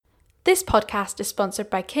This podcast is sponsored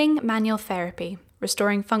by King Manual Therapy,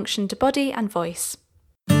 restoring function to body and voice.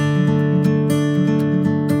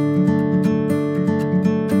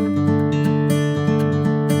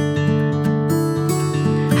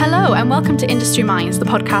 Hello and welcome to Industry Minds, the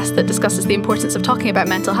podcast that discusses the importance of talking about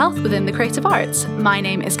mental health within the creative arts. My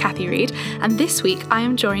name is Cathy Reid, and this week I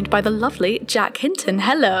am joined by the lovely Jack Hinton.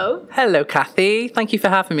 Hello. Hello, Cathy. Thank you for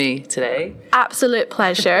having me today. Absolute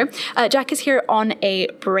pleasure. Jack is here on a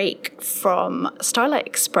break from Starlight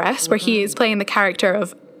Express, where he is playing the character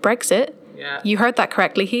of Brexit. Yeah. You heard that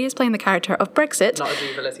correctly. He is playing the character of Brexit. Not as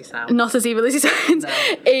evil as he sounds. Not as evil as he sounds.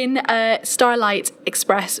 No. In Starlight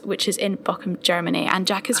Express, which is in Bochum, Germany. And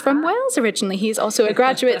Jack is from Wales originally. He's also a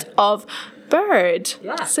graduate of Bird.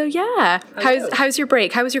 Yeah. So yeah. How's your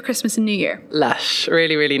break? How was your Christmas and New Year? Lush.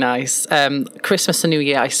 Really, really nice. Christmas and New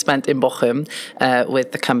Year I spent in Bochum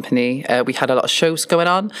with the company. We had a lot of shows going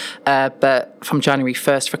on. But from January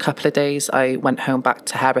 1st for a couple of days, I went home back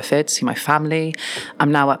to Hereford to see my family.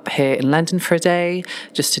 I'm now up here in London for a day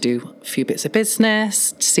just to do a few bits of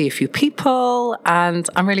business, to see a few people. And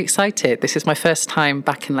I'm really excited. This is my first time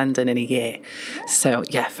back in London in a year. So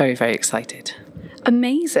yeah, very, very excited.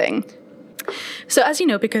 Amazing. So as you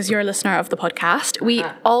know, because you're a listener of the podcast, we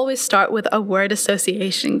always start with a word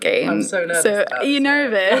association game. I'm so nervous. So are you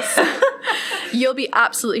nervous? You'll be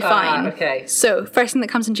absolutely fine. Okay. So first thing that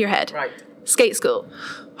comes into your head. Right. Skate school.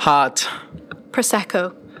 Hard.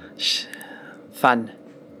 Prosecco. Fun.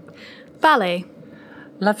 Ballet.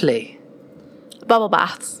 Lovely. Bubble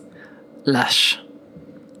baths. Lush.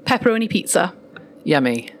 Pepperoni pizza.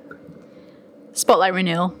 Yummy. Spotlight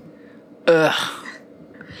renewal. Ugh.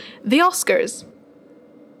 The Oscars.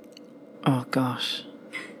 Oh, gosh.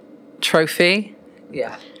 Trophy?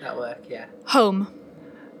 Yeah, that'll work, yeah. Home.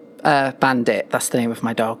 Bandit, that's the name of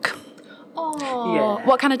my dog. Oh. Yeah.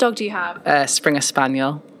 What kind of dog do you have? Springer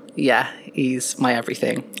Spaniel. Yeah, he's my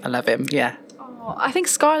everything. I love him, yeah. Oh, I think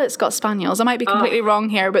Scarlett's got spaniels. I might be completely wrong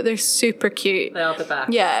here, but they're super cute. They are the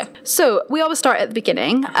best. Yeah. So we always start at the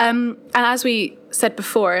beginning. And as we said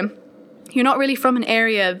before, you're not really from an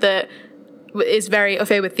area that is very au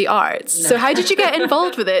fait with the arts. No. So how did you get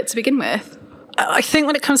involved with it to begin with? I think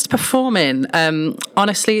when it comes to performing,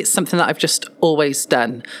 honestly, it's something that I've just always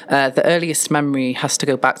done. The earliest memory has to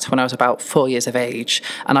go back to when I was about 4 years of age,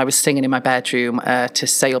 and I was singing in my bedroom to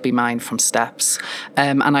Say You'll Be Mine from Steps.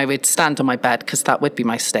 And I would stand on my bed, because that would be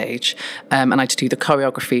my stage, and I'd do the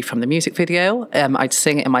choreography from the music video. I'd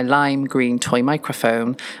sing it in my lime green toy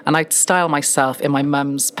microphone, and I'd style myself in my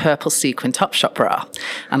mum's purple sequin Topshop bra.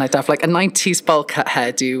 And I'd have like a 90s bowl cut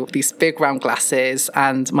hairdo, these big round glasses,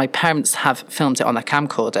 and my parents have filmed it on their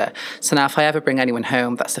camcorder. So now if I ever bring anyone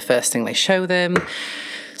home, that's the first thing they show them.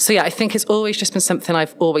 So yeah, I think it's always just been something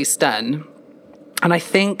I've always done. And I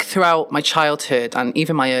think throughout my childhood and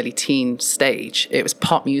even my early teen stage, it was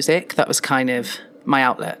pop music that was kind of my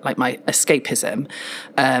outlet, like my escapism.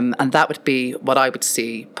 And that would be what I would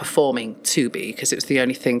see performing to be, because it was the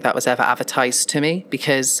only thing that was ever advertised to me.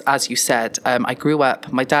 Because as you said, I grew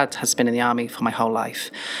up, my dad has been in the army for my whole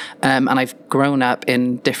life. And I've grown up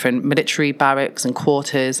in different military barracks and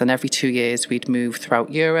quarters. And every 2 years we'd move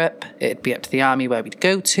throughout Europe. It'd be up to the army where we'd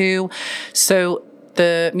go to. So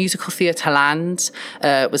the musical theatre land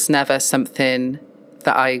was never something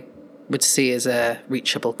that I would see as a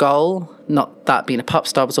reachable goal. Not that being a pop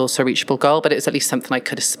star was also a reachable goal, but it was at least something I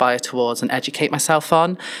could aspire towards and educate myself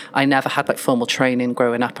on. I never had like formal training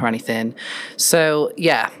growing up or anything. So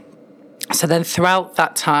yeah. So then throughout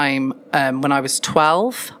that time, when I was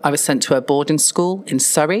 12, I was sent to a boarding school in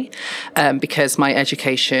Surrey because my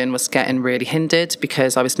education was getting really hindered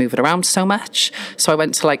because I was moving around so much. So I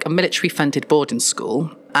went to like a military funded boarding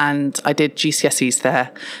school, and I did GCSEs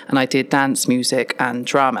there, and I did dance, music and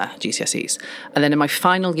drama GCSEs. And then in my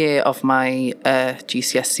final year of my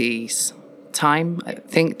GCSEs time, I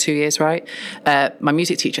think 2 years, right? My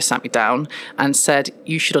music teacher sat me down and said,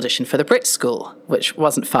 you should audition for the Brit School, which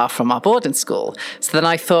wasn't far from our boarding school. So then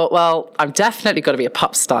I thought, well, I'm definitely going to be a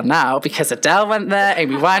pop star now because Adele went there,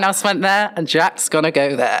 Amy Winehouse went there, and Jack's going to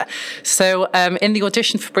go there. So in the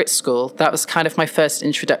audition for Brit School, that was kind of my first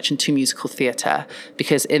introduction to musical theatre,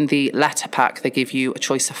 because in the letter pack, they give you a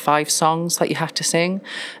choice of 5 songs that you have to sing,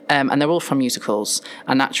 and they're all from musicals.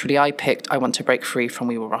 And naturally, I picked I Want to Break Free from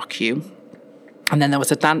We Will Rock You. And then there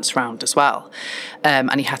was a dance round as well.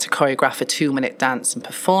 And you had to choreograph a 2-minute dance and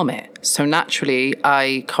perform it. So naturally,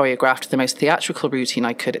 I choreographed the most theatrical routine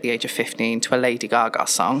I could at the age of 15 to a Lady Gaga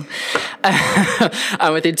song.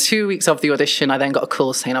 And within 2 weeks of the audition, I then got a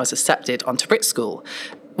call saying I was accepted onto Brit School,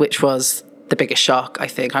 which was the biggest shock, I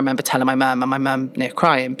think. I remember telling my mum, and my mum near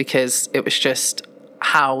crying, because it was just,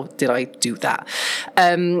 how did I do that?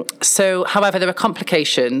 However, there were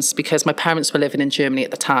complications because my parents were living in Germany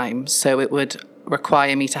at the time. So it would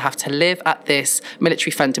require me to have to live at this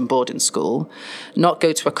military funding boarding school, not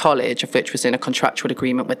go to a college of which was in a contractual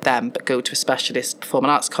agreement with them, but go to a specialist performing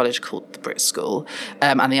arts college called the Brit School.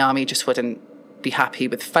 And the army just wouldn't be happy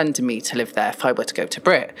with funding me to live there if I were to go to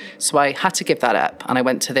Brit. So I had to give that up. And I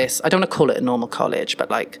went to this, I don't want to call it a normal college, but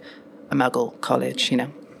like a muggle college, you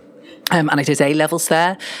know. And I did A-levels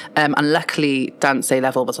there. And luckily, dance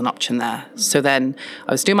A-level was an option there. So then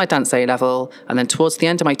I was doing my dance A-level. And then towards the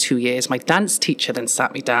end of my 2 years, my dance teacher then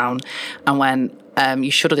sat me down and went,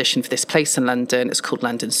 you should audition for this place in London. It's called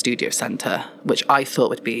London Studio Centre, which I thought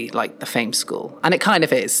would be like the fame school. And it kind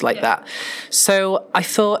of is like that. So I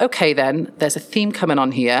thought, okay, then there's a theme coming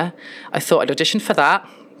on here. I thought I'd audition for that.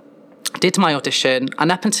 Did my audition,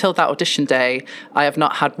 and up until that audition day, I have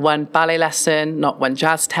not had one ballet lesson, not one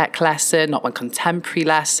jazz tech lesson, not one contemporary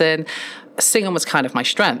lesson. Singing was kind of my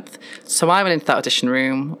strength. So I went into that audition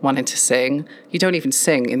room wanting to sing. You don't even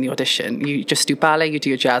sing in the audition. You just do ballet, you do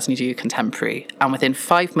your jazz, and you do your contemporary. And within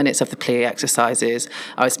 5 minutes of the plie exercises,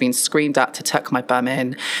 I was being screamed at to tuck my bum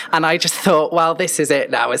in. And I just thought, well, this is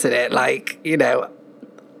it now, isn't it? Like, you know,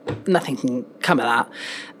 nothing can come of that.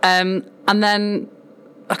 And then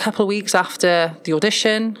a couple of weeks after the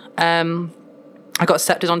audition, I got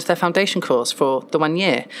accepted onto their foundation course for the 1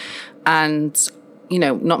 year. And, you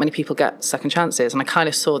know, not many people get second chances. And I kind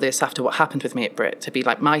of saw this after what happened with me at Brit to be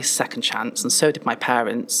like my second chance. And so did my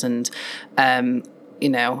parents. And, you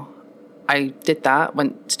know, I did that,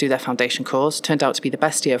 went to do their foundation course, turned out to be the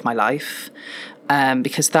best year of my life.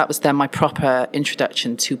 Because that was then my proper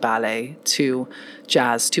introduction to ballet, to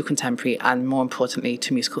jazz, to contemporary, and more importantly,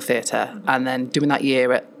 to musical theatre. And then doing that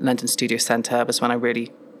year at London Studio Centre was when I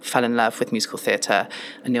really fell in love with musical theatre.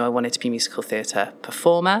 I knew I wanted to be a musical theatre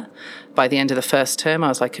performer. By the end of the first term, I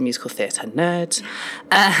was like a musical theatre nerd.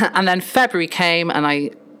 And then February came and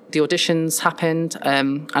the auditions happened,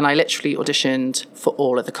 and I literally auditioned for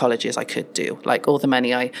all of the colleges I could do. Like all the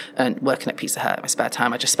money I earned working at Pizza Hut in my spare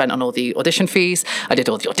time, I just spent on all the audition fees. I did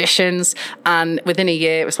all the auditions, and within a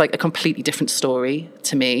year, it was like a completely different story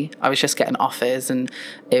to me. I was just getting offers, and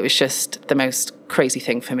it was just the most crazy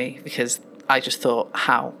thing for me because I just thought,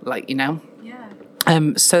 how, like, you know?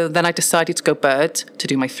 So then I decided to go Bird to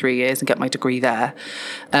do my 3 years and get my degree there.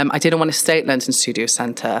 I didn't want to stay at London Studio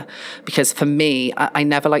Centre because for me, I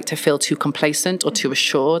never like to feel too complacent or too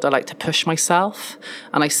assured. I like to push myself.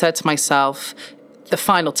 And I said to myself, the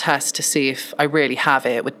final test to see if I really have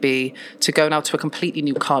it would be to go now to a completely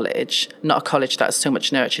new college, not a college that has so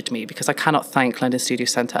much nurtured me, because I cannot thank London Studio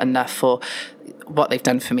Centre enough for what they've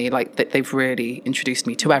done for me. Like, they've really introduced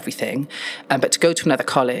me to everything. But to go to another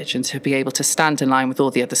college and to be able to stand in line with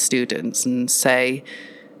all the other students and say,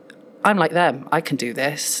 I'm like them, I can do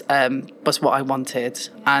this, was what I wanted.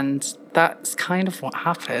 And that's kind of what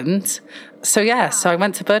happened. So I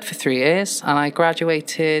went to Bird for 3 years and I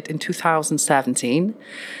graduated in 2017.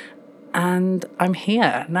 And I'm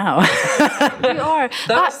here now. You are.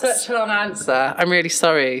 That's such a long answer. I'm really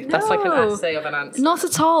sorry. That's like an essay of an answer. Not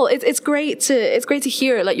at all. It's great to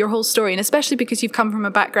hear like your whole story, and especially because you've come from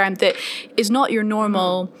a background that is not your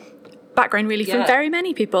normal background really for very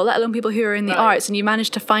many people, let alone people who are in the arts, and you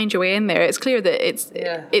managed to find your way in there. It's clear that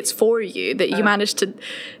it's for you, that you managed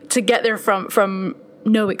to get there from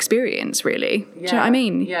no experience, really. Do you know what I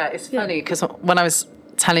mean? Yeah, it's funny because when I was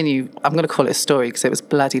telling you, I'm going to call it a story because it was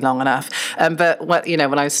bloody long enough. But when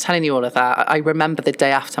I was telling you all of that, I remember the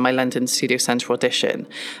day after my London Studio Centre audition,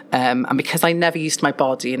 and because I never used my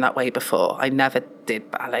body in that way before, I never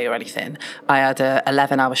did ballet or anything. I had a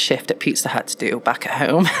 11-hour shift at Pizza Hut to do back at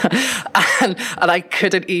home, and I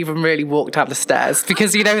couldn't even really walk down the stairs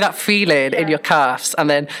because you know that feeling in your calves, and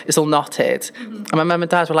then it's all knotted. And my mum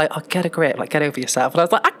and dad were like, "Oh, get a grip, like get over yourself," and I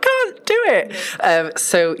was like, "I can't do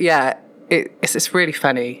it." It's really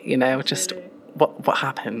funny, you know, just what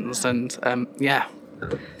happens. And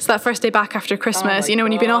So that first day back after Christmas,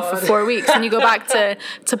 when you've been off for 4 weeks and you go back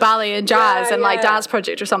to ballet and jazz and like dance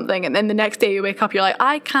project or something, and then the next day you wake up, you're like,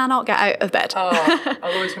 I cannot get out of bed. I'll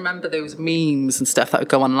always remember those memes and stuff that would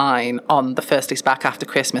go online on the first days back after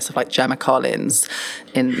Christmas of like Gemma Collins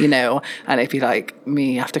and it'd be like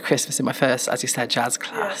me after Christmas in my first, as you said, jazz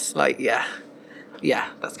class. Yeah,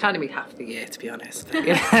 that's kind of me half the year, to be honest.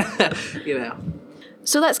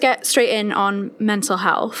 So let's get straight in on mental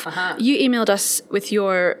health. You emailed us with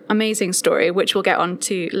your amazing story, which we'll get on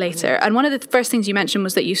to later. And one of the first things you mentioned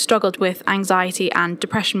was that you struggled with anxiety and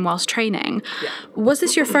depression whilst training. Yeah. Was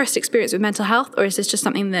this your first experience with mental health, or is this just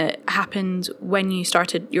something that happened when you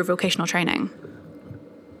started your vocational training?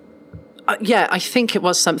 I think it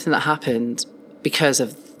was something that happened because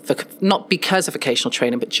of not because of vocational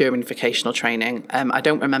training, but during vocational training. I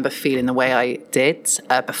don't remember feeling the way I did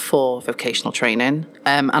before vocational training.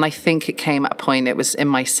 And I think it came at a point, it was in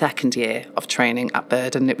my second year of training at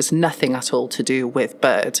Bird, and it was nothing at all to do with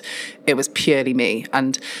Bird. It was purely me.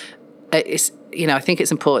 And it's, I think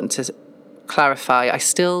it's important to clarify, I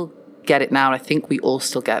still get it now, and I think we all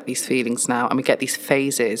still get these feelings now, and we get these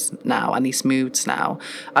phases now and these moods now.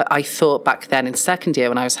 I thought back then in second year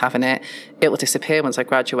when I was having it will disappear once I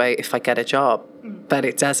graduate if I get a job, but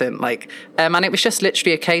it doesn't. And it was just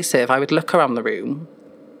literally a case of I would look around the room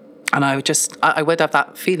and I would have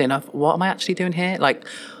that feeling of, what am I actually doing here?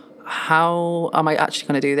 How am I actually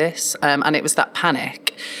going to do this? And it was that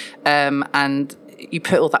panic, and you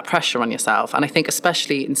put all that pressure on yourself. And I think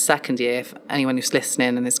especially in second year, if anyone who's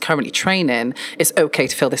listening and is currently training, it's okay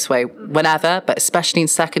to feel this way whenever, but especially in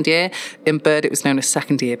second year. In Bird, it was known as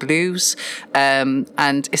second year blues. And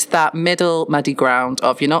it's that middle muddy ground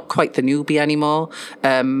of, you're not quite the newbie anymore,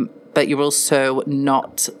 but you're also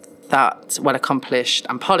not that well accomplished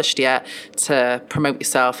and polished yet to promote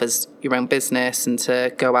yourself as your own business and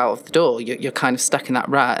to go out of the door. You're kind of stuck in that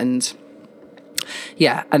rut. And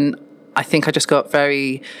I think I just got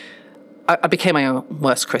I became my own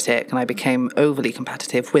worst critic, and I became overly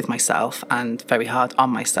competitive with myself and very hard on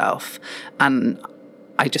myself. And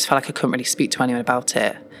I just felt like I couldn't really speak to anyone about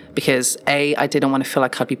it because I didn't want to feel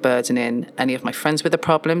like I'd be burdening any of my friends with the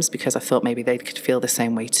problems, because I thought maybe they could feel the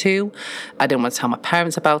same way too. I didn't want to tell my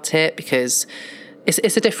parents about it because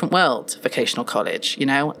it's a different world, vocational college,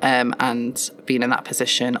 and being in that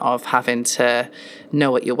position of having to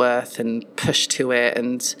know what you're worth and push to it.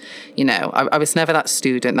 And, I was never that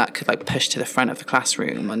student that could push to the front of the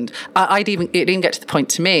classroom. And it didn't get to the point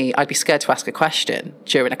to me, I'd be scared to ask a question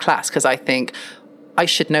during a class because I think I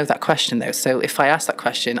should know that question though. So if I ask that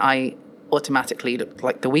question, I automatically look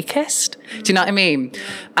like the weakest. Do you know what I mean? Yeah.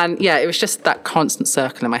 And it was just that constant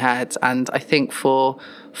circle in my head. And I think for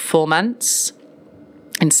 4 months,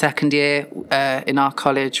 in second year, in our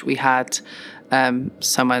college, we had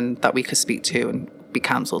someone that we could speak to and be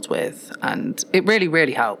counselled with. And it really,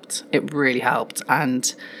 really helped. It really helped.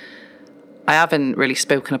 And I haven't really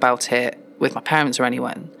spoken about it with my parents or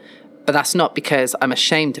anyone. But that's not because I'm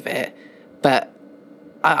ashamed of it. But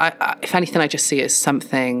I if anything, I just see it as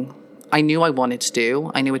something I knew I wanted to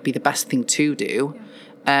do. I knew it'd be the best thing to do.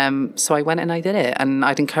 So I went and I did it. And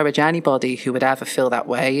I'd encourage anybody who would ever feel that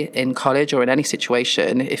way in college or in any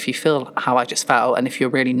situation, if you feel how I just felt, and if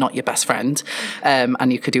you're really not your best friend,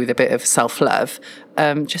 and you could do with a bit of self-love,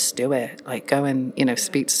 just do it. Go and,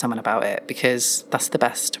 speak to someone about it, because that's the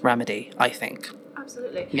best remedy, I think.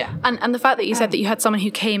 Absolutely. Yeah. And the fact that you said that you had someone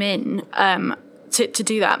who came in to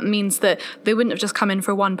do that means that they wouldn't have just come in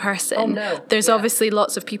for one person. Oh, no. There's obviously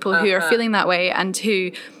lots of people who are feeling that way and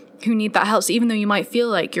who need that help. So even though you might feel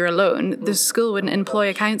like you're alone, the school wouldn't employ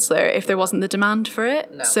a counsellor if there wasn't the demand for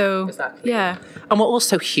it. No, so exactly. Yeah. And we're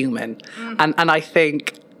also human. And I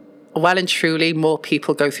think well and truly more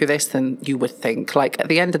people go through this than you would think. At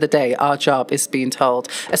the end of the day, our job is being told,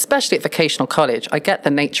 especially at vocational college, I get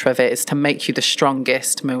the nature of it is to make you the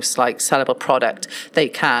strongest, most sellable product they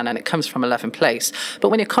can, and it comes from a loving place. But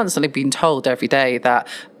when you're constantly being told every day that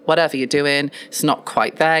whatever you're doing, it's not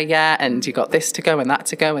quite there yet, and you got this to go and that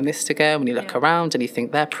to go and this to go, and you look around and you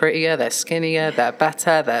think they're prettier, they're skinnier, they're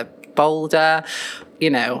better, they're bolder,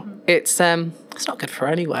 it's not good for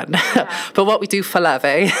anyone. But what we do for love,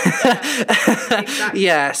 eh? Exactly.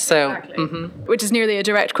 Yeah, so exactly. Which is nearly a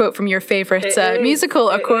direct quote from your favourite musical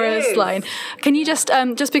or chorus line. Can you just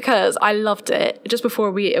because I loved it, just before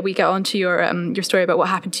we get on to your story about what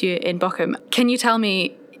happened to you in Bochum, can you tell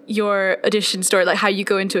me your audition story, how you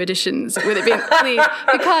go into auditions with it being please,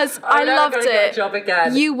 because I loved it. Get a job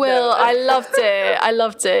again. You will. No. I loved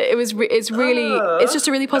it. It's just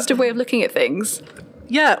a really positive way of looking at things.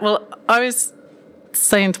 Yeah, well, I was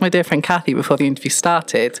saying to my dear friend Cathy before the interview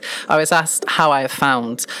started, I was asked how I have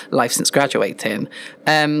found life since graduating,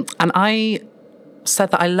 and I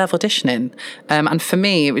said that I love auditioning, and for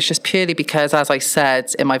me it was just purely because, as I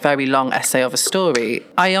said in my very long essay of a story,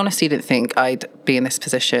 I honestly didn't think I'd be in this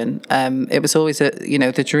position. It was always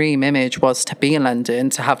the dream image was to be in London,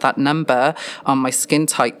 to have that number on my skin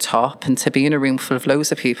tight top, and to be in a room full of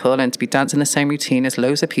loads of people and to be dancing the same routine as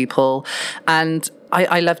loads of people. And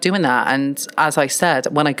I love doing that. And as I said,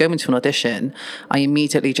 when I go into an audition, I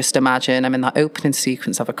immediately just imagine I'm in that opening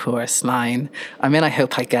sequence of a chorus line. I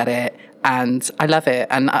hope I get it. And I love it.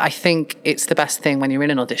 And I think it's the best thing when you're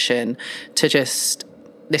in an audition to just,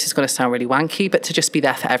 this is going to sound really wanky, but to just be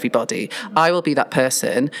there for everybody. I will be that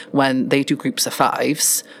person when they do groups of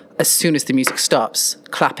fives. as soon as the music stops,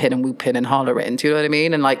 clapping and whooping and hollering. Do you know what I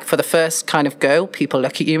mean? And like for the first kind of go, people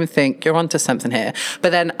look at you and think you're onto something here.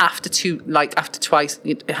 But then after twice,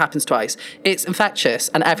 it happens twice, it's infectious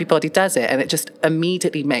and everybody does it. And it just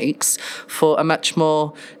immediately makes for a much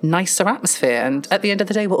more nicer atmosphere. And at the end of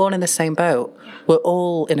the day, we're all in the same boat. We're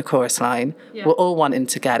all in a chorus line. Yeah. We're all wanting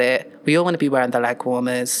to get it. We all want to be wearing the leg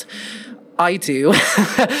warmers. I do.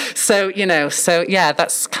 So yeah,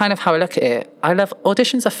 that's kind of how I look at it. I love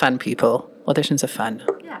auditions are fun, people. Auditions are fun.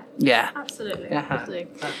 Yeah. Absolutely. Absolutely.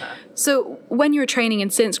 So when you're training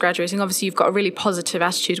and since graduating, obviously you've got a really positive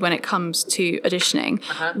attitude when it comes to auditioning.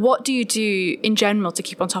 What do you do in general to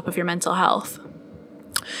keep on top of your mental health?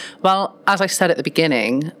 Well, as I said at the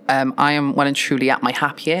beginning, I am well and truly at my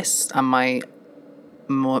happiest and my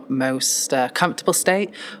most comfortable state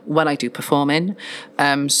when I do performing.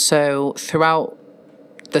 So throughout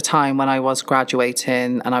the time when I was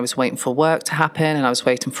graduating and I was waiting for work to happen and I was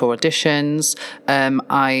waiting for auditions,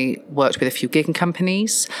 I worked with a few gigging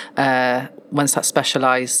companies. Ones that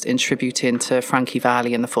specialised in tributing to Frankie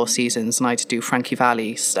Valli and the Four Seasons, and I had to do Frankie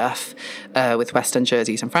Valli stuff with West End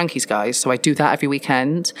Jerseys and Frankie's guys. So I do that every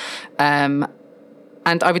weekend.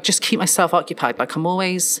 And I would just keep myself occupied. Like I'm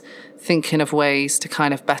always thinking of ways to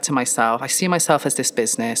kind of better myself. I see myself as this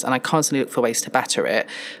business and I constantly look for ways to better it.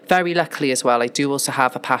 Very luckily as well, I do also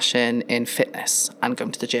have a passion in fitness and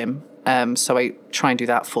going to the gym. So I try and do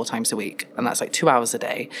that 4 times a week, and that's like 2 hours a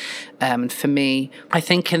day. And for me, I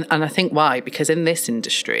think why? Because in this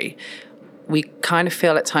industry, we kind of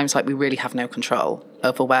feel at times like we really have no control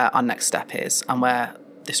over where our next step is and where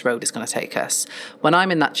this road is going to take us. When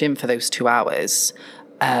I'm in that gym for those 2 hours,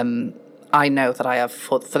 I know that I have,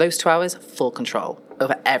 for those 2 hours, full control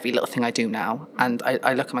over every little thing I do now. And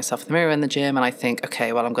I look at myself in the mirror in the gym and I think,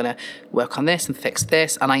 okay, well, I'm going to work on this and fix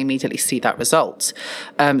this. And I immediately see that result.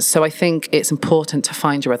 So I think it's important to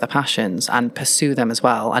find your other passions and pursue them as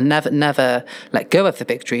well. And never let go of the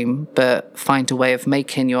big dream, but find a way of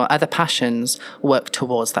making your other passions work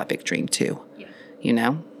towards that big dream too. Yeah. You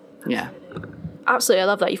know? Yeah. Absolutely. I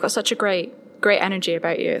love that. You've got such a great energy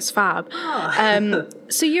about you. It's fab.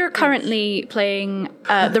 So you're currently playing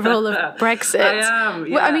the role of Brexit. I am.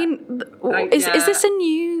 Yeah. Well, I mean, is this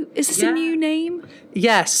a new name?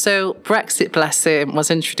 Yes. So Brexit, bless him, was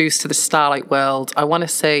introduced to the Starlight world, I want to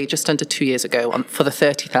say just under 2 years ago for the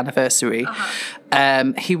 30th anniversary.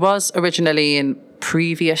 He was originally in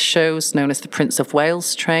previous shows known as the Prince of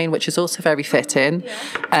Wales train, which is also very fitting.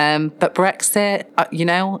 But Brexit,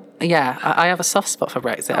 I have a soft spot for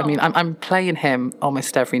Brexit. I mean, I'm playing him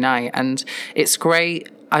almost every night, and it's great.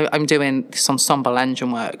 I'm doing this ensemble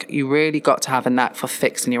engine work. You really got to have a knack for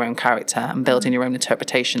fixing your own character and building your own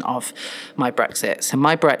interpretation of my Brexit. So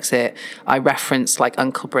my Brexit, I reference like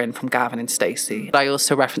Uncle Bryn from Gavin and Stacey. I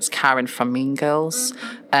also reference Karen from Mean Girls. He's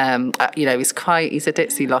a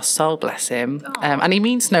ditzy lost soul, bless him. And he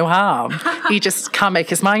means no harm. He just can't make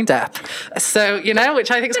his mind up. So, which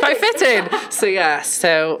I think is quite fitting.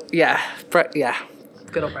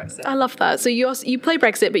 Good old Brexit. I love that. So you play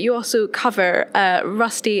Brexit, but you also cover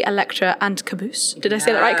Rusty, Electra, and Caboose. Did I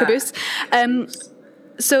say that right? Caboose.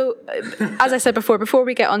 So, as I said before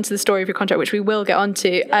we get onto the story of your contract, which we will get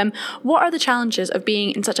onto, what are the challenges of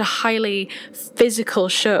being in such a highly physical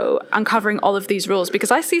show and covering all of these roles?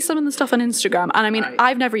 Because I see some of the stuff on Instagram, and I mean,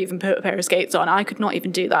 I've never even put a pair of skates on. I could not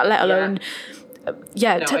even do that, let alone...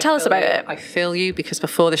 tell us about it. I feel you, because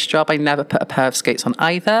before this job I never put a pair of skates on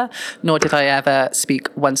either, nor did I ever speak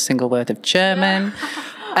one single word of German.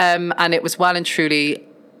 And it was well and truly,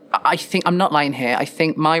 I think, I'm not lying here, I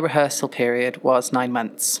think my rehearsal period was 9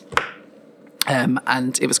 months.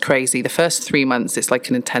 And it was crazy. The first 3 months, it's like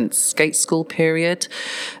an intense skate school period.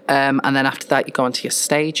 And then after that, you go on to your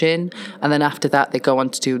staging. And then after that, they go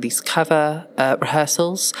on to do these cover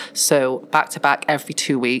rehearsals. So back to back every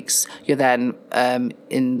 2 weeks, you're then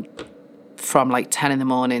in from like 10 in the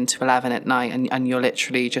morning to 11 at night. And you're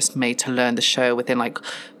literally just made to learn the show within like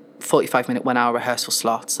 45-minute, 1 hour rehearsal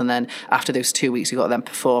slots. And then after those 2 weeks, you've got to then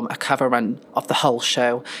perform a cover run of the whole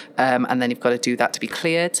show. And then you've got to do that to be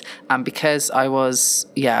cleared. And because I was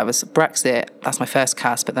Brexit, that's my first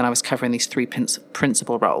cast, but then I was covering these 3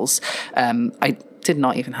 principal roles. I did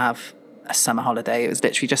not even have a summer holiday. It was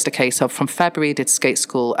literally just a case of from February, I did skate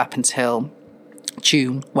school up until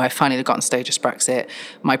June, where I finally got on stage as Brexit.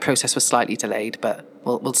 My process was slightly delayed, but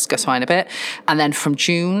we'll discuss why in a bit. And then from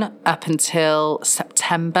June up until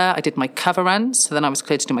September, I did my cover runs. So then I was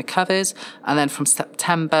cleared to do my covers. And then from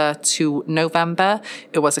September to November,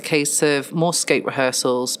 it was a case of more skate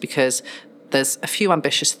rehearsals, because there's a few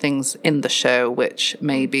ambitious things in the show which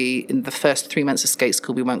maybe in the first 3 months of skate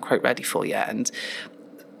school we weren't quite ready for yet, and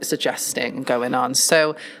it's adjusting and going on.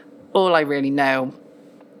 So all I really know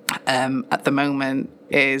at the moment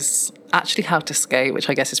is actually how to skate, which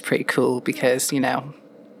I guess is pretty cool because,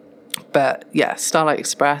 but yeah, Starlight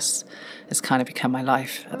Express has kind of become my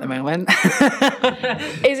life at the moment.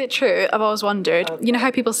 Is it true? I've always wondered. Okay. You know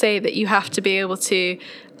how people say that you have to be able to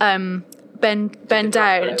bend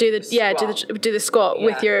down, do the squat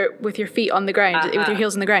with your feet on the ground, with your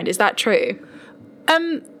heels on the ground. Is that true?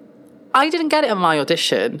 I didn't get it on my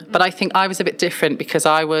audition, but I think I was a bit different because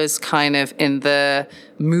I was kind of in the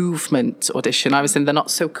movement audition. I was in the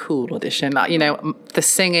not so cool audition. The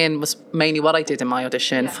singing was mainly what I did in my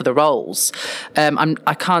audition for the roles.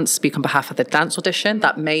 I can't speak on behalf of the dance audition.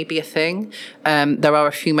 That may be a thing. There are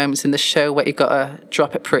a few moments in the show where you got to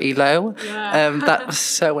drop it pretty low. Yeah. That was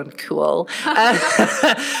so uncool.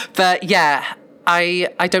 But yeah.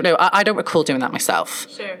 I don't know. I don't recall doing that myself.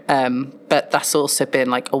 Sure. But that's also been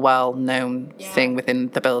like a well-known thing within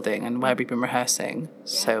the building and where we've been rehearsing. Yeah.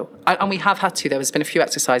 So, and we have had to. There has been a few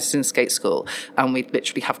exercises in skate school, and we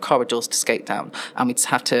literally have corridors to skate down, and we'd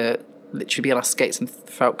have to literally be on our skates and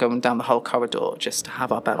throughout going down the whole corridor just to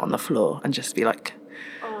have our belt on the floor and just be like,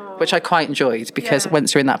 which I quite enjoyed because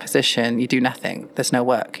once you're in that position, you do nothing. There's no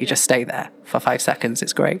work. You just stay there for 5 seconds.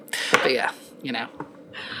 It's great. But yeah,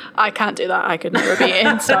 I can't do that. I could never be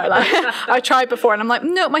in Starlight. I tried before and I'm like,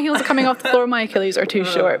 no, my heels are coming off the floor. My Achilles are too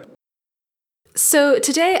short. So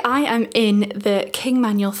today I am in the King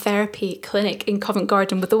Manual Therapy Clinic in Covent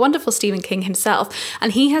Garden with the wonderful Stephen King himself,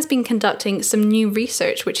 and he has been conducting some new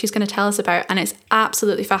research which he's going to tell us about, and it's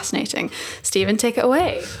absolutely fascinating. Stephen, take it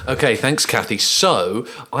away. Okay, thanks Cathy. So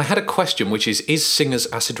I had a question which is singer's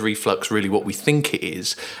acid reflux really what we think it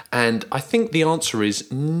is? And I think the answer is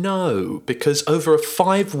no, because over a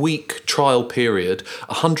 5-week trial period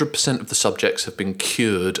 100% of the subjects have been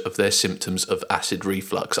cured of their symptoms of acid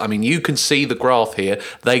reflux. I mean, you can see the graph here,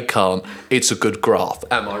 they can't. It's a good graph,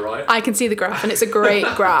 am I right? I can see the graph and it's a great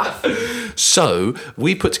graph. So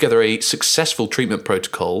we put together a successful treatment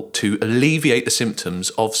protocol to alleviate the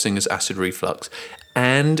symptoms of singer's acid reflux,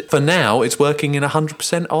 and for now it's working in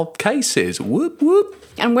 100% of cases. Whoop whoop.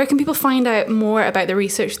 And where can people find out more about the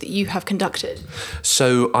research that you have conducted?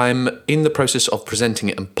 So I'm in the process of presenting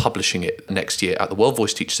it and publishing it next year at the World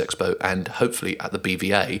Voice Teachers Expo and hopefully at the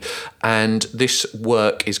BVA. And this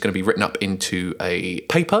work is going to be written up into a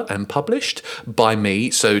paper and published by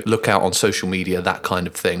me. So look out on social media, that kind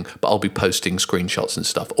of thing. But I'll be posting screenshots and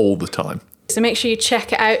stuff all the time. So make sure you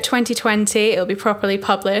check it out, 2020. It'll be properly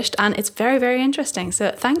published and it's very, very interesting.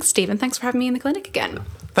 So thanks, Stephen. Thanks for having me in the clinic again.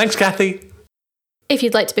 Thanks, Cathy. If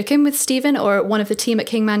you'd like to book in with Stephen or one of the team at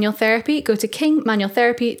King Manual Therapy, go to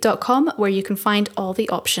kingmanualtherapy.com where you can find all the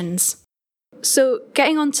options. So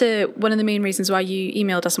getting on to one of the main reasons why you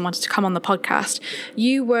emailed us and wanted to come on the podcast,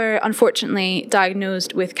 you were unfortunately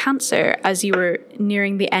diagnosed with cancer as you were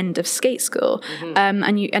nearing the end of skate school,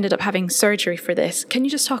 and you ended up having surgery for this. Can you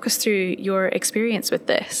just talk us through your experience with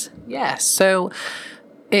this? Yeah, so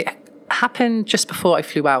it happened just before I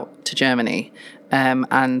flew out to Germany.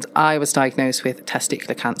 And I was diagnosed with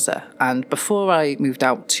testicular cancer. And before I moved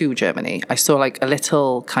out to Germany, I saw like a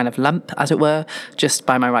little kind of lump, as it were, just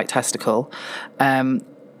by my right testicle. And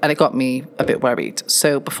it got me a bit worried.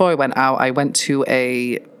 So before I went out, I went to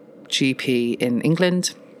a GP in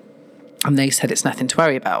England. And they said it's nothing to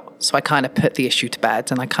worry about. So I kind of put the issue to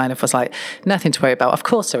bed and I kind of was like, nothing to worry about. Of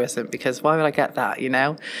course there isn't, because why would I get that, And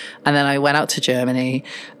then I went out to Germany.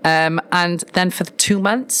 And then for 2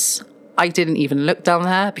 months, I didn't even look down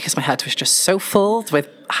there because my head was just so full with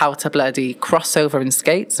how to bloody cross over in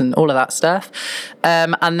skates and all of that stuff.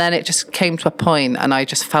 And then it just came to a point and I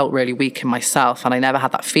just felt really weak in myself, and I never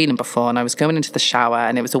had that feeling before. And I was going into the shower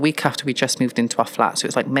and it was a week after we just moved into our flat. So it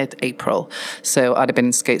was like mid-April. So I'd have been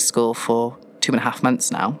in skate school for 2.5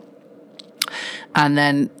 months now. And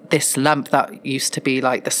then this lump that used to be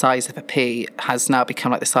like the size of a pea has now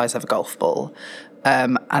become like the size of a golf ball.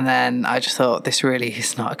 And then I just thought, this really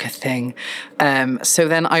is not a good thing. So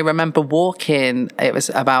then I remember walking, it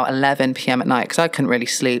was about 11 p.m. at night because I couldn't really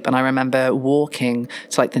sleep. And I remember walking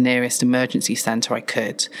to like the nearest emergency centre I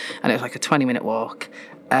could. And it was like a 20-minute walk.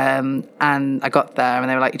 And I got there and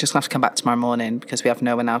they were like, you're just going to have to come back tomorrow morning because we have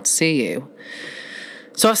no one now to see you.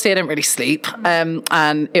 So obviously I didn't really sleep.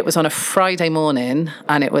 And it was on a Friday morning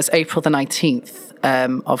and it was April the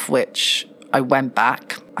 19th, of which I went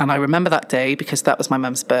back, and I remember that day because that was my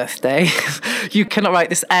mum's birthday. You cannot write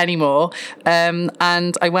this anymore. And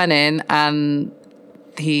I went in and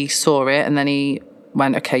he saw it, and then he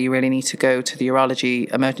went, okay, you really need to go to the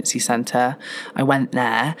urology emergency centre. I went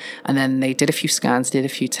there, and then they did a few scans, did a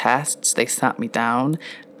few tests. They sat me down,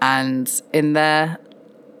 and in their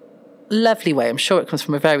lovely way. I'm sure it comes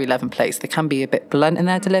from a very loving place. They can be a bit blunt in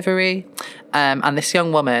their delivery. And this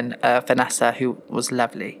young woman, Vanessa, who was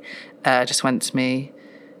lovely, just went to me,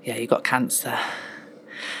 yeah, you got cancer.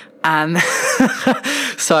 And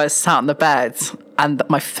so I sat on the bed, and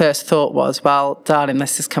my first thought was, well, darling,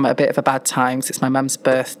 this has come at a bit of a bad time. It's my mum's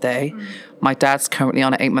birthday. My dad's currently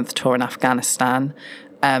on an 8-month tour in Afghanistan.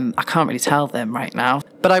 I can't really tell them right now.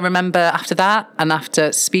 But I remember after that, and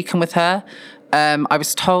after speaking with her, I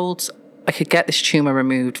was told I could get this tumour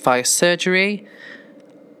removed via surgery.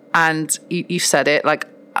 And you said it, like,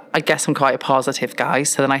 I guess I'm quite a positive guy.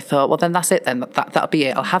 So then I thought, well, then that's it then. That'll be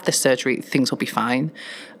it. I'll have this surgery. Things will be fine.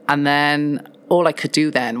 And then all I could do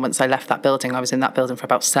then, once I left that building, I was in that building for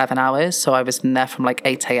about 7 hours. So I was in there from like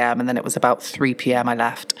 8 a.m. and then it was about 3 p.m. I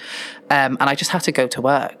left. And I just had to go to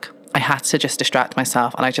work. I had to just distract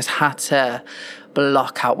myself, and I just had to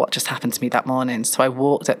block out what just happened to me that morning. So I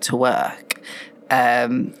walked up to work.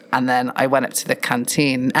 And then I went up to the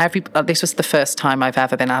canteen. This was the first time I've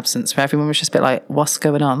ever been absent. So everyone was just a bit like, what's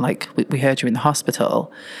going on? Like, we heard you in the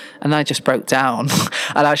hospital. And I just broke down.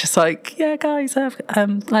 And I was just like, yeah, guys, I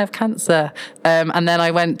have cancer. And then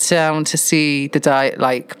I went down to see the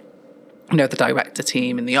director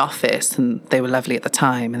team in the office, and they were lovely at the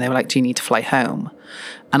time. And they were like, do you need to fly home?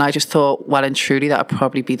 And I just thought, well and truly, that would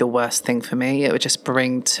probably be the worst thing for me. It would just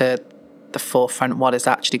bring to the forefront what is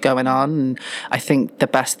actually going on. And I think the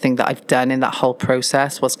best thing that I've done in that whole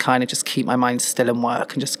process was kind of just keep my mind still and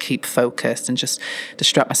work and just keep focused and just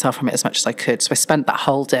distract myself from it as much as I could. So I spent that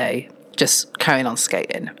whole day just carrying on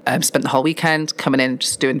skating. Spent the whole weekend coming in,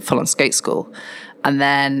 just doing full on skate school. And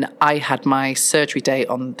then I had my surgery date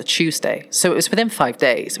on the Tuesday. So it was within 5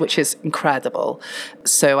 days, which is incredible.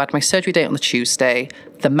 So I had my surgery date on the Tuesday.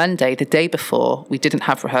 The Monday, the day before, we didn't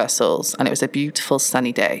have rehearsals, and it was a beautiful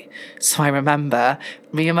sunny day. So I remember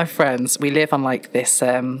me and my friends, we live on like this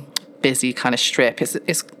busy kind of strip.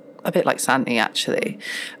 It's a bit like Sandy, actually.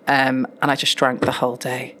 And I just drank the whole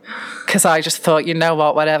day because I just thought, you know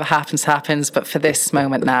what, whatever happens, happens. But for this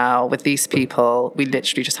moment now, with these people, we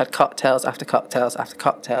literally just had cocktails after cocktails after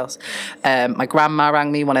cocktails. My grandma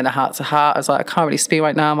rang me, wanting a heart-to-heart. I was like, I can't really speak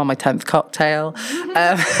right now. I'm on my 10th cocktail.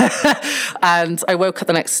 And I woke up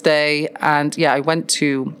the next day, and yeah, I went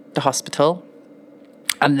to the hospital.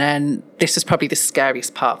 And then this was probably the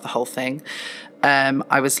scariest part of the whole thing.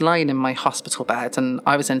 I was lying in my hospital bed, and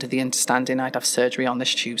I was under the understanding I'd have surgery on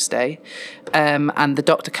this Tuesday. And the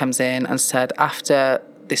doctor comes in and said, after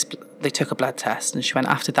this, they took a blood test, and she went,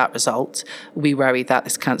 after that result, we worry that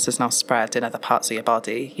this cancer's now spread in other parts of your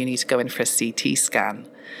body. You need to go in for a CT scan.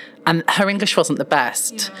 And her English wasn't the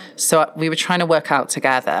best. Yeah. So we were trying to work out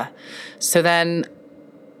together. So then,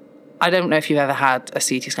 I don't know if you've ever had a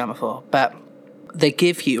CT scan before, but they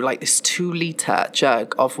give you like this 2-litre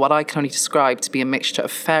jug of what I can only describe to be a mixture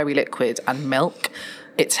of fairy liquid and milk.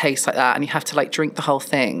 It tastes like that, and you have to like drink the whole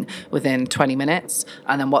thing within 20 minutes.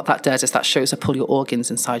 And then what that does is that shows up all your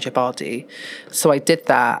organs inside your body. So I did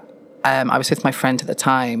that. I was with my friend at the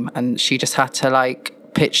time, and she just had to like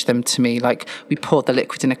pitch them to me. Like, we poured the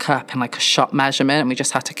liquid in a cup in like a shot measurement, and we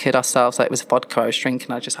just had to kid ourselves like it was vodka I was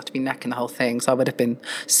drinking. I just had to be necking the whole thing, so I would have been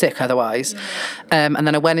sick otherwise. Yeah. And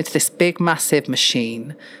then I went into this big massive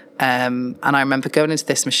machine, and I remember going into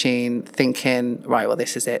this machine thinking, right, well,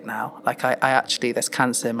 this is it now. Like, I actually, there's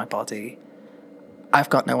cancer in my body. I've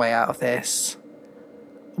got no way out of this.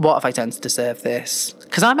 What have I done to deserve this?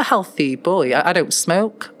 Because I'm a healthy boy. I don't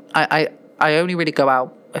smoke. I only really go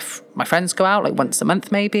out if my friends go out, like once a month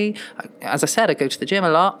maybe. As I said, I go to the gym a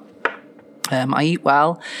lot. I eat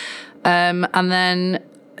well. And then,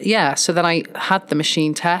 yeah, so then I had the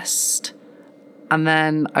machine test, and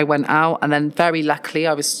then I went out, and then very luckily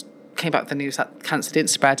came back with the news that cancer didn't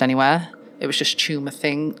spread anywhere. It was just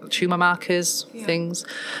tumour markers, things.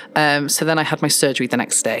 So then I had my surgery the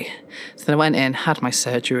next day. So then I went in, had my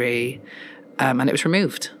surgery, and it was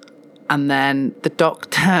removed. And then the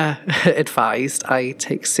doctor advised I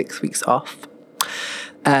take 6 weeks off.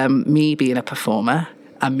 Me being a performer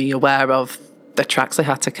and me aware of the tracks I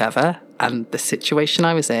had to cover and the situation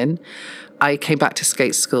I was in, I came back to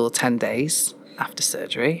skate school 10 days after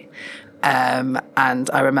surgery. And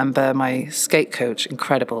I remember my skate coach,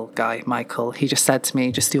 incredible guy, Michael, he just said to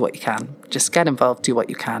me, just do what you can. Just get involved, do what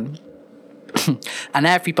you can. And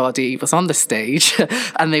everybody was on the stage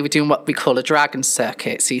and they were doing what we call a dragon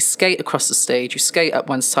circuit. So you skate across the stage, you skate up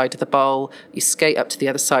one side of the bowl, you skate up to the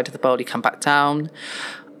other side of the bowl, you come back down.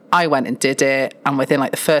 I went and did it, and within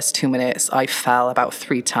like the first 2 minutes I fell about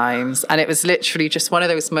 3 times, and it was literally just one of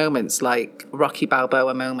those moments, like Rocky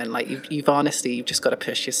Balboa moment, like you've honestly, you've just got to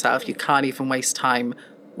push yourself. You can't even waste time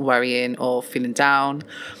worrying or feeling down.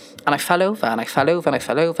 And I fell over and I fell over and I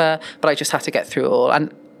fell over, but I just had to get through it all.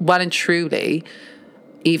 And well and truly,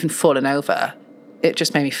 even falling over, it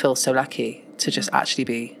just made me feel so lucky to just actually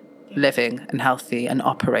be living and healthy and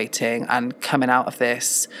operating and coming out of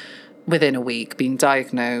this within a week, being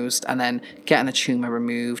diagnosed and then getting the tumour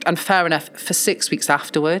removed. And fair enough, for 6 weeks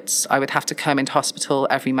afterwards, I would have to come into hospital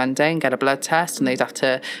every Monday and get a blood test, and they'd have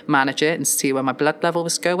to manage it and see where my blood level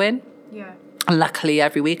was going. Yeah. And luckily,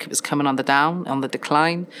 every week it was coming on the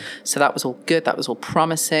decline. So that was all good. That was all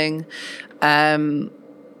promising.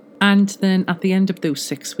 And then at the end of those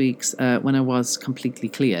 6 weeks, when I was completely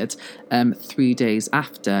cleared, 3 days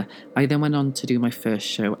after, I then went on to do my first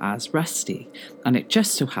show as Rusty. And it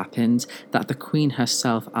just so happened that the Queen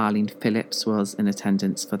herself, Arlene Phillips, was in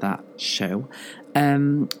attendance for that show.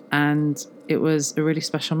 And it was a really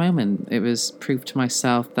special moment. It was proof to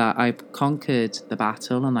myself that I've conquered the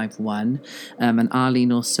battle and I've won. And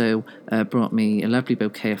Arlene also brought me a lovely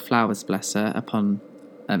bouquet of flowers, bless her, upon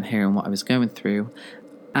hearing what I was going through.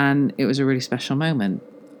 And it was a really special moment.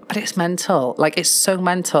 But it's mental. Like, it's so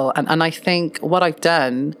mental. And I think what I've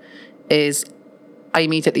done is I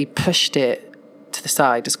immediately pushed it to the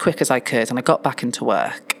side as quick as I could, and I got back into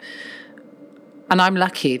work. And I'm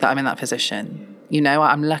lucky that I'm in that position. You know,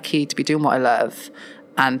 I'm lucky to be doing what I love,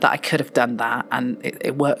 and that I could have done that, and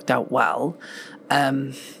it worked out well.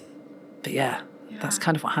 But yeah, that's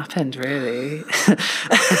kind of what happened, really.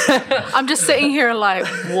 I'm just sitting here like,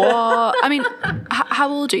 what? I mean, how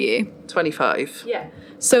old are you? 25. Yeah.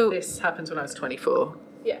 So This happened when I was 24.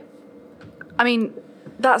 yeah. I mean,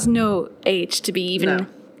 that's no age to be even No.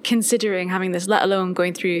 considering having this, let alone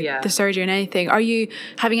going through Yeah. the surgery and anything. Are you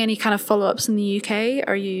having any kind of follow-ups in the UK?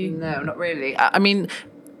 Are you? No, not really. I mean,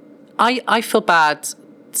 I feel bad,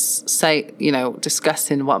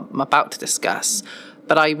 discussing what I'm about to discuss.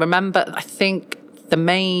 But I remember, I think the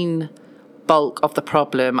main bulk of the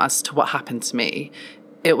problem as to what happened to me,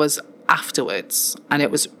 it was afterwards. And it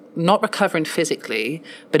was not recovering physically,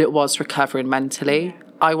 but it was recovering mentally.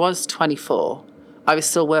 I was 24. I was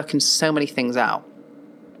still working so many things out.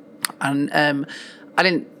 And I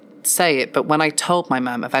didn't say it, but when I told my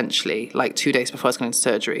mum eventually, like 2 days before I was going into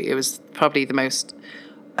surgery, it was probably the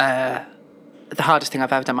hardest thing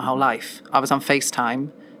I've ever done my whole life. I was on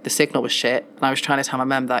FaceTime, the signal was shit, and I was trying to tell my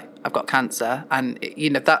mum that I've got cancer, and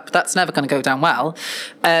that's never going to go down well.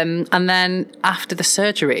 And then after the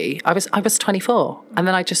surgery, I was 24, and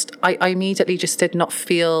then I immediately just did not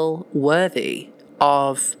feel worthy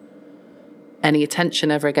of any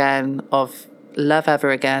attention ever again, of love ever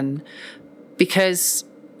again, because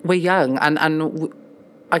we're young, and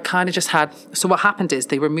I kind of just had. So what happened is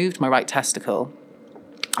they removed my right testicle,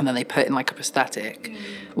 and then they put in like a prosthetic,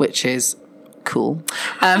 which is cool.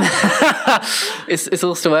 It's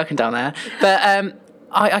all still working down there, but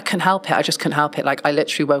I couldn't help it. I just couldn't help it. Like, I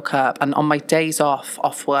literally woke up, and on my days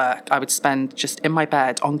off work, I would spend just in my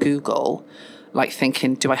bed on Google, like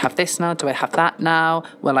thinking, do I have this now? Do I have that now?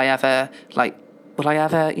 Will I ever,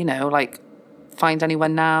 find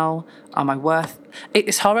anyone now? Am I worth?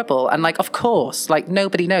 It's horrible. And like, of course, like,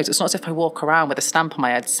 nobody knows. It's not as if I walk around with a stamp on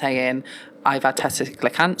my head saying I've had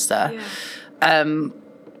testicular cancer. Yeah.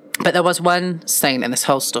 But there was one saint in this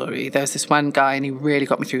whole story. There was this one guy, and he really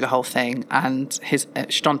got me through the whole thing. And his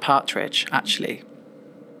John Partridge, actually.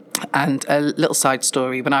 And a little side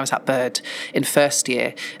story, when I was at Bird in first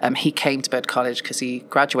year, he came to Bird College because he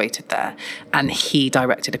graduated there, and he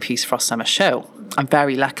directed a piece for our summer show. And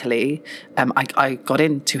very luckily, I got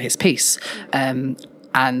into his piece.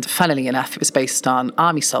 And funnily enough, it was based on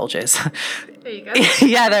army soldiers. There you go.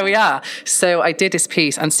 Yeah, there we are. So I did his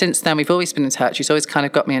piece, and since then we've always been in touch. He's always kind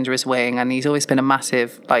of got me under his wing, and he's always been a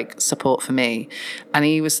massive support for me. And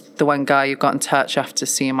he was the one guy who got in touch after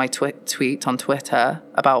seeing my tweet on Twitter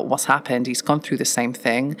about what's happened. He's gone through the same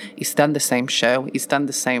thing. He's done the same show. He's done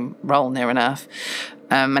the same role near enough.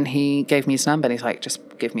 And he gave me his number, and he's like, just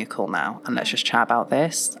give me a call now and let's just chat about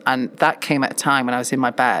this. And that came at a time when I was in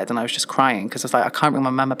my bed and I was just crying, because I was like, I can't ring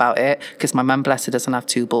my mum about it because my mum, bless her, doesn't have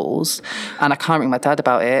two balls, and I can't ring my dad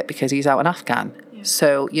about it because he's out in Afghan. Yeah.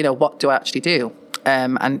 So, what do I actually do?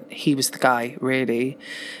 And he was the guy, really,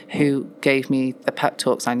 who gave me the pep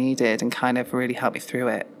talks I needed and kind of really helped me through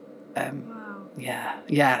it. Wow.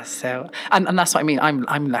 Yeah. So, and that's what I mean.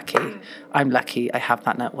 I'm lucky. Yeah. I'm lucky I have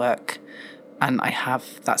that network and I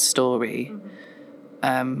have that story. Mm-hmm.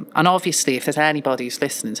 And obviously, if there's anybody who's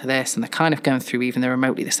listening to this and they're kind of going through even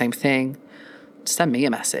remotely the same thing, send me a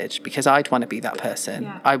message, because I'd want to be that person.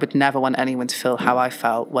 Yeah. I would never want anyone to feel how I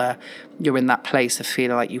felt, where you're in that place of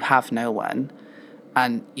feeling like you have no one.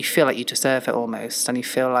 and you feel like you deserve it almost, and you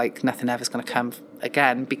feel like nothing ever's going to come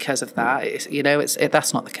again because of that.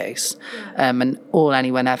 That's not the case. And all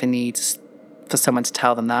anyone ever needs is for someone to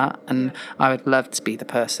tell them that, and I would love to be the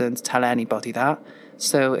person to tell anybody that.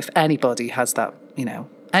 So if anybody has that,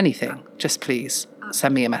 anything, just please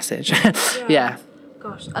send me a message. Yeah.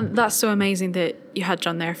 Gosh, and that's so amazing that you had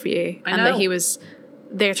John there for you, I and know. that he was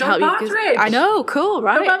there to John help you. Partridge. I know, cool,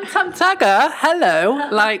 right? Rum Tugger, hello.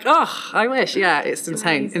 I wish. Yeah, it's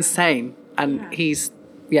insane. And he's,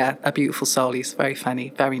 a beautiful soul. He's very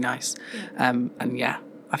funny, very nice. And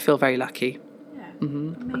I feel very lucky. Yeah,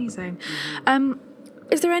 amazing.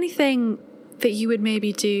 Is there anything that you would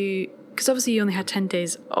maybe do, because obviously you only had 10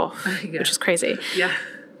 days off, which is crazy. Yeah.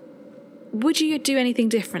 Would you do anything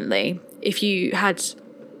differently if you had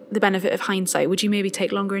the benefit of hindsight? Would you maybe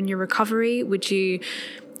take longer in your recovery? Would you,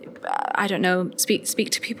 I don't know, speak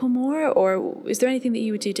to people more? Or is there anything that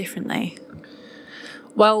you would do differently?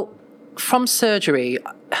 Well, from surgery,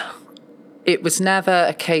 it was never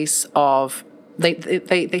a case of,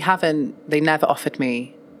 they never offered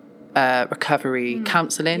me recovery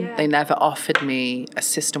counselling. Yeah. They never offered me a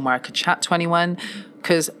system where I could chat to anyone,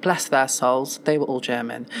 because bless their souls, they were all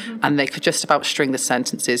German, and they could just about string the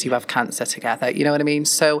sentences, "You have cancer," together. You know what I mean?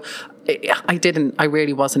 So I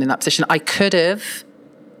really wasn't in that position. I could have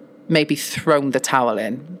maybe thrown the towel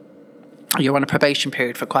in. You're on a probation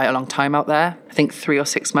period for quite a long time out there. I think 3 or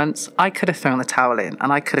 6 months. I could have thrown the towel in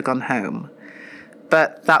and I could have gone home,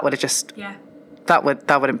 but that would have just, that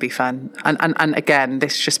wouldn't be fun. And again,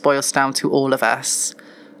 this just boils down to all of us,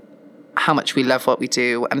 how much we love what we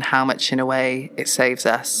do and how much in a way it saves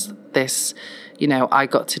us. This, I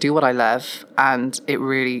got to do what I love, and it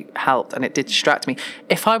really helped, and it did distract me.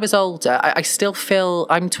 If I was older, I still feel,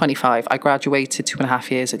 I'm 25. I graduated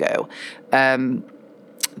 2.5 years ago.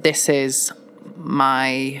 This is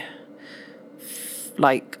my,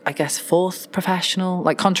 I guess, 4th professional,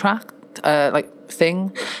 contract,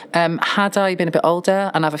 thing. Had I been a bit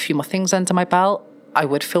older and have a few more things under my belt, I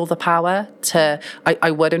would feel the power to,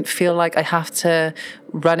 I wouldn't feel like I have to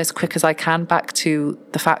run as quick as I can back to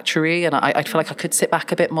the factory, and I'd feel like I could sit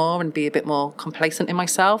back a bit more and be a bit more complacent in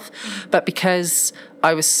myself. But because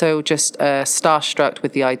I was so just starstruck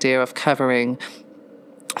with the idea of covering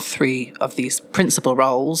 3 of these principal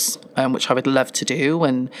roles, which I would love to do,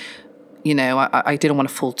 and I didn't want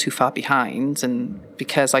to fall too far behind, and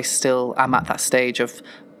because I still am at that stage of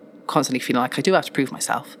constantly feeling like I do have to prove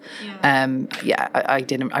myself. I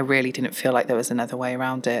really didn't feel like there was another way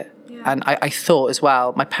around it. And I thought as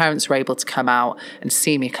well, my parents were able to come out and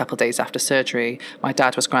see me a couple of days after surgery. My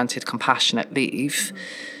dad was granted compassionate leave,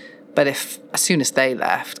 but as soon as they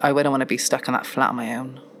left, I wouldn't want to be stuck in that flat on my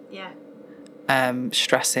own.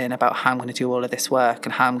 Stressing about how I'm going to do all of this work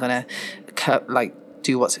and how I'm going to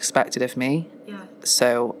do what's expected of me.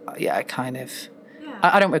 So I kind of,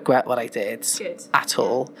 I don't regret what I did at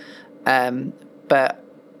all. But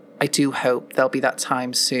I do hope there'll be that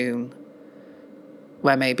time soon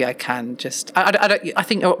where maybe I can just, I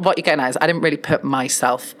think what you're getting at is I didn't really put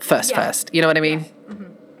myself first. You know what I mean?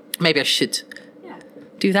 Maybe I should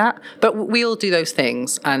do that. But we all do those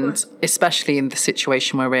things, and especially in the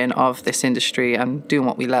situation we're in of this industry and doing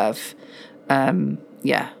what we love. Absolutely.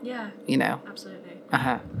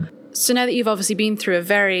 So now that you've obviously been through a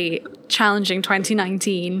very challenging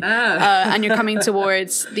 2019 and you're coming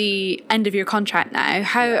towards the end of your contract now,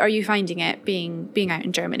 how are you finding it being out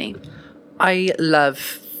in Germany? I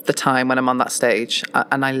love the time when I'm on that stage,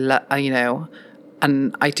 and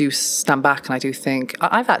and I do stand back and I do think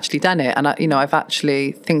I've actually done it, and I've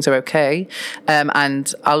actually, things are okay,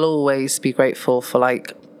 and I'll always be grateful for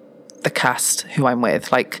the cast who I'm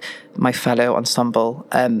with, my fellow ensemble.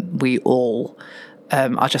 We all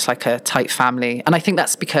are just like a tight family. And I think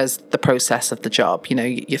that's because the process of the job,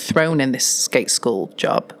 you're thrown in this skate school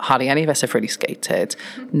job. Hardly any of us have really skated.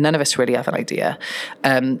 None of us really have an idea.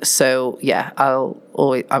 I'm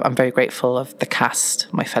very grateful of the cast,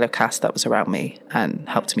 my fellow cast that was around me and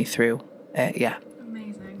helped me through.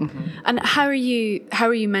 Amazing. And how are you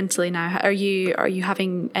mentally now? Are you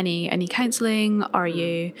having any counselling? Are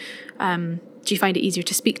you do you find it easier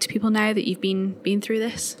to speak to people now that you've been through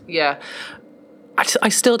this? Yeah. I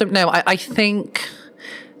still don't know. I think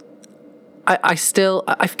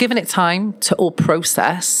I've given it time to all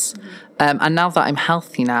process. And now that I'm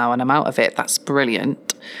healthy now and I'm out of it, that's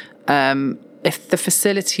brilliant. If the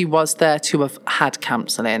facility was there to have had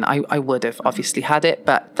counselling, I would have obviously had it,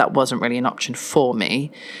 but that wasn't really an option for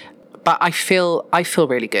me. But I feel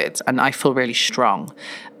really good and I feel really strong,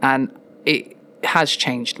 and it has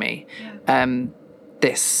changed me.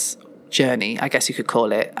 This journey, I guess you could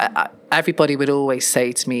call it, everybody would always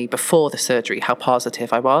say to me before the surgery how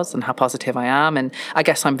positive I was and how positive I am. And I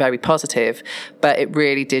guess I'm very positive, but it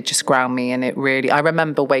really did just ground me. And I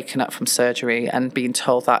remember waking up from surgery and being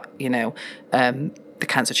told that, the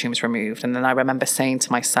cancer tumour's removed. And then I remember saying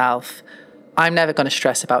to myself, I'm never going to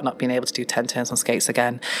stress about not being able to do 10 turns on skates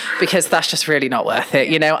again, because that's just really not worth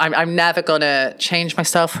it. I'm never going to change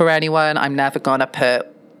myself for anyone. I'm never going to put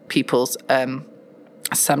people's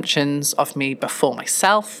assumptions of me before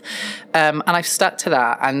myself. And I've stuck to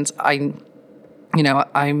that. And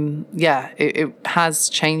it has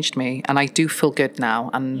changed me, and I do feel good now.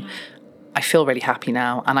 And I feel really happy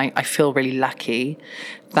now. And I feel really lucky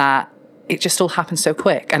that it just all happened so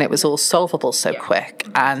quick, and it was all solvable so quick.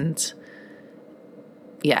 And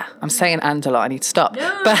I'm saying "and" a lot. I need to stop.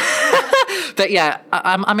 No. But yeah,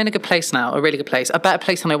 I'm in a good place now, a really good place, a better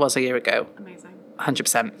place than I was a year ago. Amazing.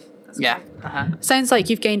 100%. That's great. Sounds like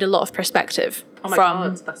you've gained a lot of perspective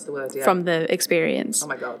that's the word, from the experience. Oh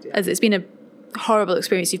my God, yeah. As it's been a horrible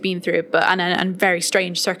experience you've been through, but and very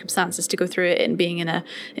strange circumstances to go through it and being in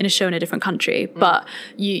a show in a different country. But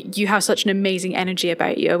you have such an amazing energy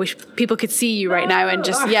about you. I wish people could see you right now and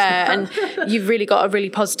just and you've really got a really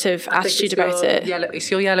positive attitude about it. It's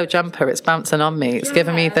your yellow jumper. It's bouncing on me. It's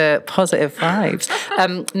giving me the positive vibes.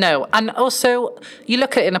 No, and also you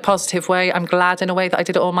look at it in a positive way. I'm glad in a way that I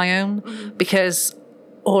did it all on my own, because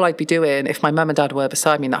all I'd be doing if my mum and dad were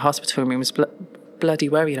beside me in that hospital room was bloody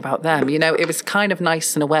worrying about them. It was kind of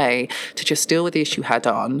nice in a way to just deal with the issue head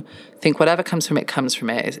on, think whatever comes from it comes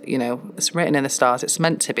from it. It's written in the stars, it's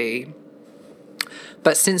meant to be.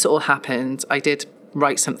 But since it all happened, I did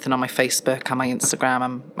write something on my Facebook and my Instagram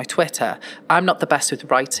and my Twitter. I'm not the best with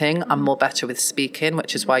writing. I'm more better with speaking,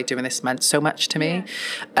 which is why doing this meant so much to me.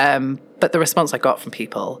 But the response I got from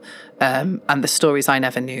people and the stories I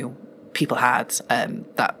never knew people had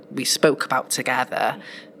that we spoke about together,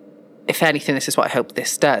 if anything, this is what I hope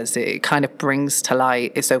this does. It kind of brings to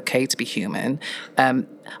light it's okay to be human.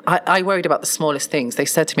 I worried about the smallest things. They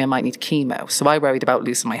said to me I might need chemo. So I worried about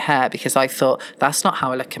losing my hair because I thought, that's not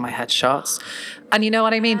how I look in my headshots. And you know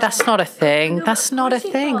what I mean? That's not a thing. That's not a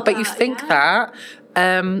thing. But you think that.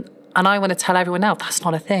 And I want to tell everyone now, that's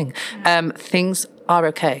not a thing. Things are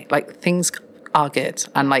okay. Like, things are good.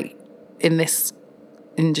 And like, in this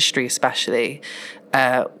industry especially,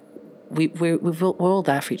 we're all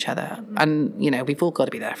there for each other, and we've all got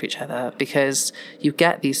to be there for each other, because you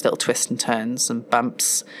get these little twists and turns and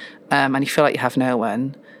bumps, and you feel like you have no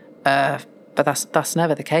one, but that's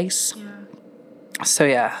never the case. So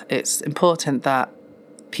it's important that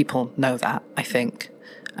people know that, I think,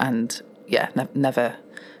 and never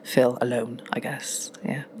feel alone, I guess.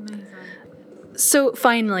 Amazing. So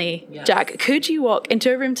finally, Jack, could you walk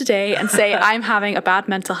into a room today and say, I'm having a bad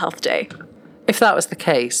mental health day? If that was the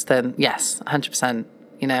case, then yes, 100%.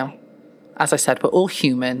 As I said, we're all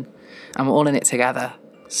human and we're all in it together.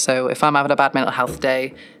 So if I'm having a bad mental health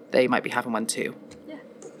day, they might be having one too. Yeah.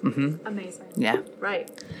 Mm-hmm. Amazing. Yeah. Right.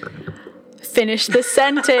 Finish the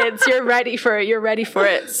sentence. You're ready for it. You're ready for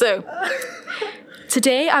it. So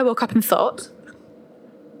today I woke up and thought,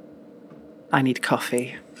 I need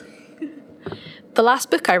coffee. The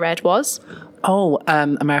last book I read was?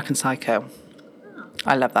 American Psycho.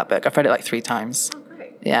 I love that book. I've read it like 3 times. Oh,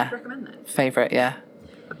 great. Yeah. I'd recommend that. Favourite, yeah.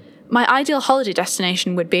 My ideal holiday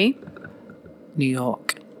destination would be? New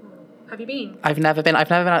York. Have you been? I've never been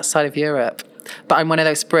outside of Europe. But I'm one of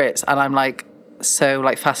those Brits, and I'm like so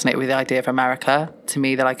like fascinated with the idea of America. To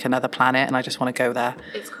me, they're like another planet, and I just want to go there.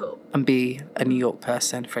 It's cool. And be a New York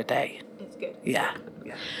person for a day. It's good. Yeah.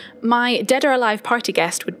 My dead or alive party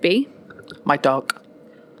guest would be? My dog.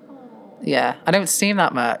 Aww. Yeah. I don't see him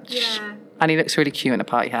that much. Yeah. And he looks really cute in a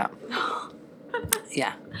party hat.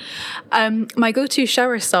 Yeah. My go-to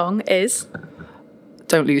shower song is?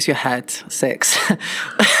 Don't Lose Your Head, 6.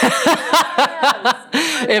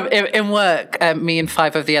 In work, me and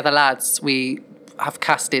 5 of the other lads, we have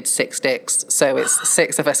casted 6 dicks. So it's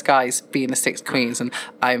 6 of us guys being the 6 queens, and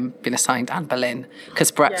I'm been assigned Anne Boleyn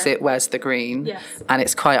because Brexit wears the green. Yes. And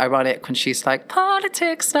it's quite ironic when she's like,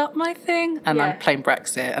 politics, not my thing. And I'm playing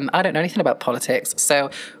Brexit, and I don't know anything about politics. So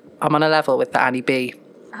I'm on a level with the Annie B.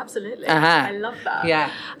 Absolutely. I love that.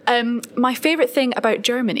 Yeah. My favourite thing about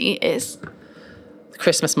Germany is?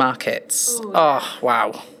 Christmas markets. Ooh, oh,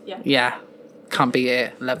 wow. Yeah. Can't beat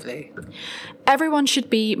it. Lovely. Everyone should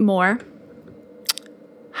be more?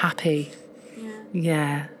 Happy.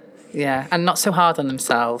 Yeah. And not so hard on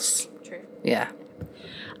themselves. True. Yeah.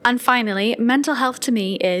 And finally, mental health to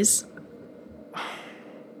me is?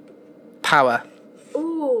 Power.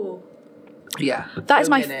 Ooh. Yeah. That is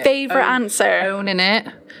my Owning it. favourite answer. Owning it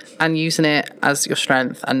and using it as your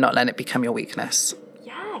strength and not letting it become your weakness.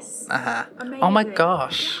 Yes. Oh my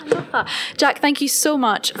gosh. I love that. Jack, thank you so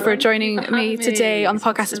much for joining me today on the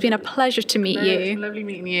podcast. It's been a pleasure to meet you. Lovely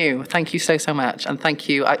meeting you. Thank you so much. And thank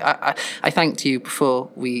you. I thanked you before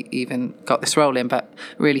we even got this rolling, but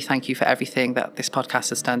really thank you for everything that this podcast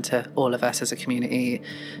has done to all of us as a community.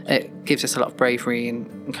 It gives us a lot of bravery and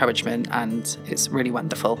encouragement, and it's really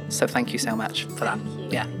wonderful. So thank you so much for that.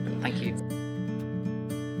 Yeah, thank you.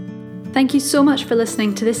 Thank you so much for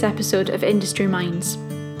listening to this episode of Industry Minds.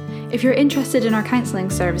 If you're interested in our counselling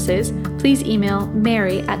services, please email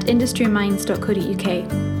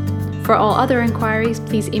mary@industryminds.co.uk. For all other inquiries,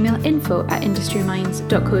 please email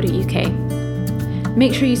info@industryminds.co.uk.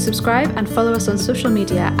 Make sure you subscribe and follow us on social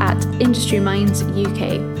media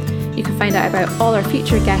 @IndustryMindsUK. You can find out about all our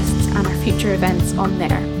future guests and our future events on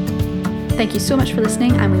there. Thank you so much for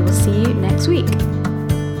listening, and we will see you next week.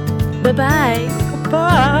 Bye-bye.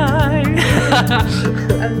 Bye.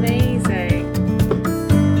 Amazing.